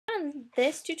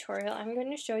this tutorial, I'm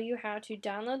going to show you how to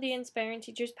download the Inspiring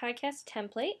Teachers Podcast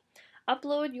template,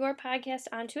 upload your podcast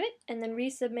onto it, and then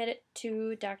resubmit it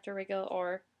to Dr. Riggle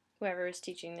or whoever is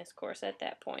teaching this course at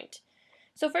that point.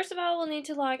 So first of all, we'll need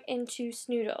to log into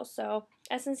Snoodle. So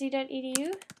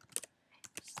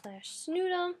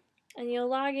snc.edu/Snoodle, and you'll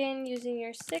log in using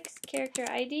your 6-character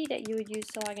ID that you would use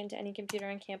to log into any computer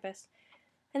on campus,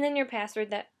 and then your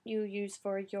password that you use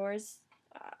for yours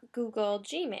Google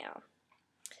Gmail.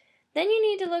 Then you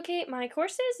need to locate My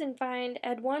Courses and find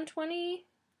Ed 120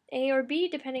 A or B,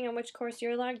 depending on which course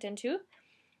you're logged into.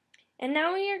 And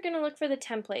now we are going to look for the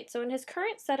template. So in his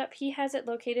current setup, he has it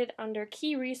located under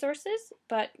Key Resources,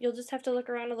 but you'll just have to look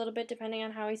around a little bit depending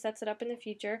on how he sets it up in the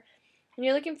future. And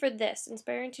you're looking for this,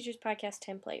 Inspiring Teachers Podcast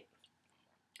template.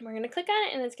 We're going to click on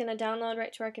it, and it's going to download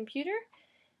right to our computer.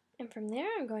 And from there,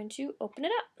 I'm going to open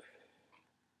it up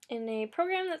in a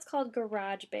program that's called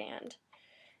GarageBand.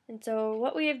 And so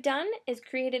what we have done is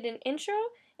created an intro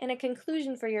and a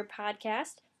conclusion for your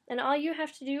podcast, and all you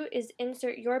have to do is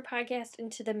insert your podcast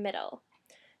into the middle.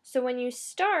 So when you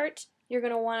start, you're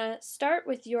going to want to start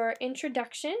with your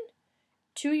introduction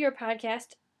to your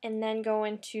podcast and then go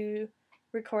into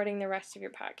recording the rest of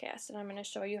your podcast, and I'm going to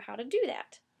show you how to do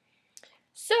that.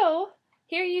 So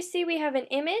here you see we have an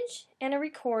image and a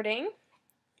recording,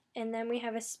 and then we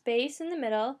have a space in the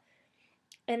middle,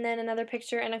 and then another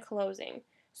picture and a closing.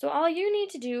 So all you need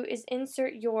to do is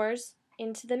insert yours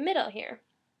into the middle here.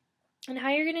 And how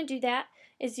you're going to do that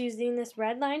is using this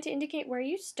red line to indicate where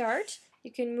you start.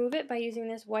 You can move it by using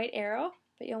this white arrow,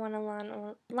 but you'll want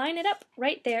to line it up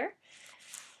right there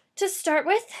to start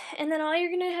with. And then all you're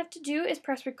going to have to do is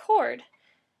press record.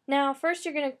 Now first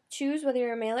you're going to choose whether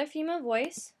you're a male or female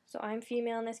voice. So I'm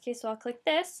female in this case, so I'll click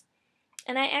this.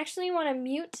 And I actually want to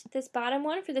mute this bottom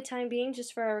one for the time being,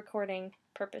 just for our recording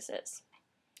purposes.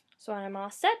 So when I'm all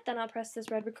set, then I'll press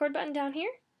this red record button down here,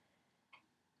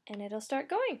 and it'll start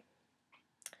going.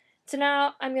 So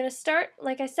now I'm going to start,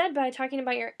 like I said, by talking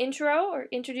about your intro or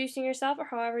introducing yourself, or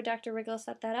however Dr. Riggle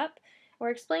set that up or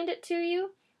explained it to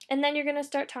you. And then you're going to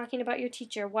start talking about your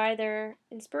teacher, why they're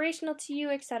inspirational to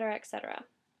you, etc., etc.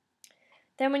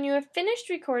 Then when you have finished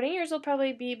recording, yours will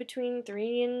probably be between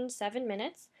 3 and 7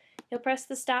 minutes. You'll press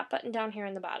the stop button down here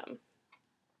in the bottom.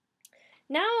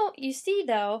 Now you see,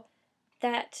 though,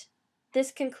 that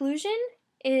this conclusion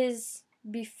is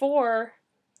before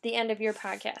the end of your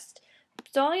podcast.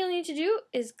 So all you'll need to do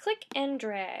is click and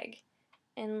drag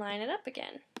and line it up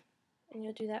again. And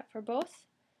you'll do that for both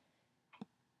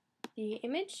the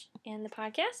image and the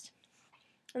podcast.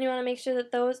 And you want to make sure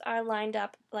that those are lined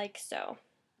up like so.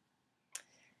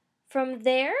 From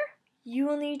there, you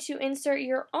will need to insert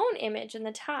your own image in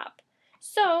the top.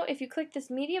 So if you click this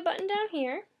media button down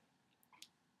here,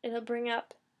 it'll bring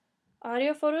up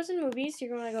audio, photos, and movies. You're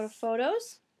going to go to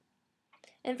photos,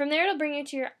 and from there it'll bring you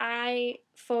to your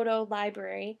iPhoto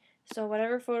library. So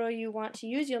whatever photo you want to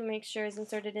use, you'll make sure is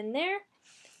inserted in there,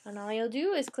 and all you'll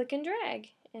do is click and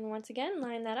drag, and once again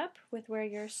line that up with where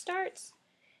yours starts,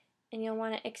 and you'll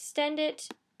want to extend it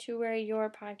to where your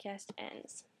podcast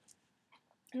ends.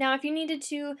 Now if you needed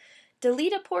to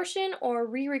delete a portion or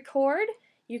re-record,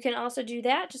 you can also do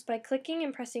that just by clicking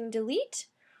and pressing delete.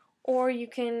 Or you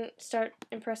can start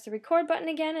and press the record button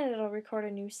again, and it'll record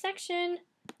a new section,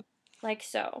 like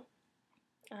so.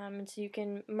 And so you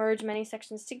can merge many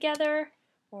sections together,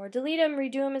 or delete them,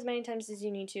 redo them as many times as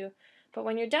you need to. But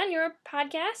when you're done, your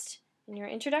podcast and your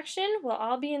introduction will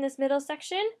all be in this middle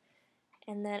section,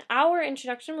 and then our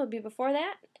introduction will be before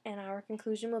that, and our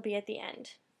conclusion will be at the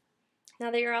end. Now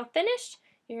that you're all finished,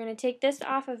 you're going to take this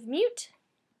off of mute,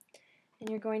 and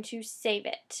you're going to save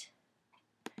it.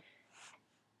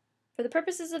 For the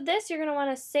purposes of this, you're going to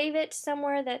want to save it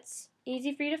somewhere that's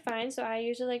easy for you to find. So I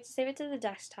usually like to save it to the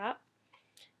desktop.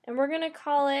 And we're going to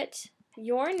call it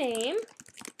Your Name,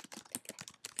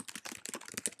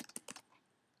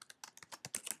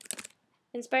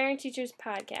 Inspiring Teachers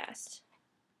Podcast.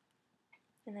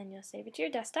 And then you'll save it to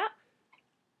your desktop.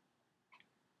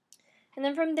 And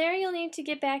then from there, you'll need to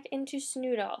get back into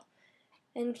Snoodle.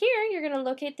 And here, you're going to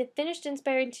locate the finished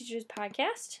Inspiring Teachers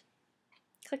Podcast.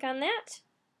 Click on that.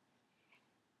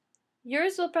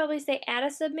 Yours will probably say add a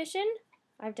submission.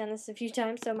 I've done this a few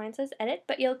times, so mine says edit,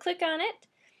 but you'll click on it,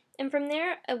 and from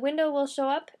there a window will show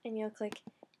up, and you'll click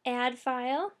add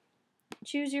file,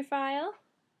 choose your file,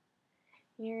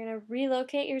 and you're going to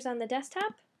relocate yours on the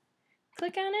desktop,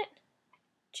 click on it,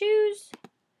 choose,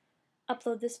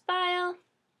 upload this file,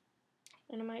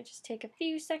 and it might just take a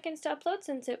few seconds to upload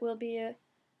since it will be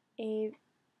a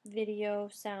video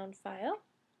sound file,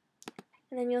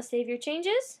 and then you'll save your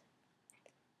changes.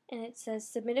 and it says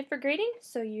submitted for grading,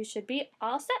 so you should be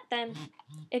all set then.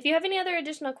 If you have any other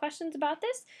additional questions about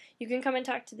this, you can come and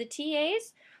talk to the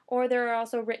TAs, or there are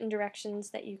also written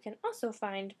directions that you can also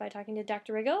find by talking to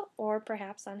Dr. Riggle or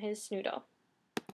perhaps on his Snoodle.